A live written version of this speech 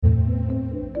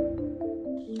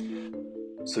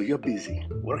So you're busy,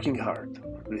 working hard,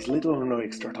 with little or no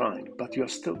extra time, but you are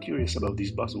still curious about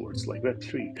these buzzwords like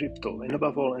Web3, crypto, and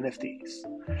above all NFTs.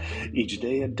 Each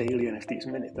day at Daily NFTs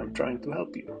Minute, I'm trying to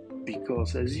help you,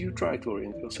 because as you try to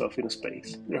orient yourself in a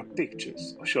space, there are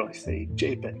pictures, or shall I say,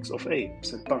 JPEGs of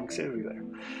apes and punks everywhere,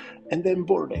 and then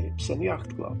bored apes and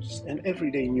yacht clubs, and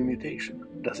everyday new mutation.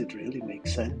 Does it really make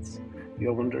sense?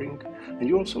 You're wondering? And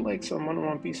you also like some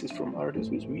one-on-one pieces from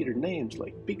artists with weird names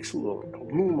like Pixelord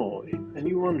or Moomoy, and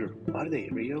you wonder, are they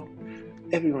real?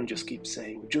 Everyone just keeps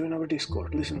saying, join our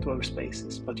Discord, listen to our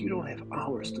spaces, but you don't have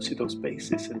hours to sit on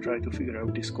spaces and try to figure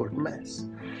out Discord mess.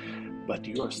 But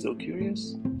you are still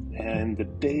curious? And the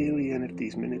Daily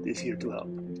NFTs Minute is here to help.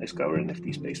 I scour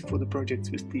NFT space for the projects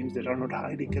with teams that are not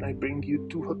hiding, and I bring you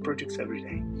 2 hot projects every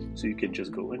day, so you can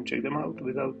just go and check them out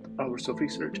without hours of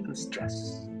research and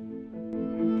stress.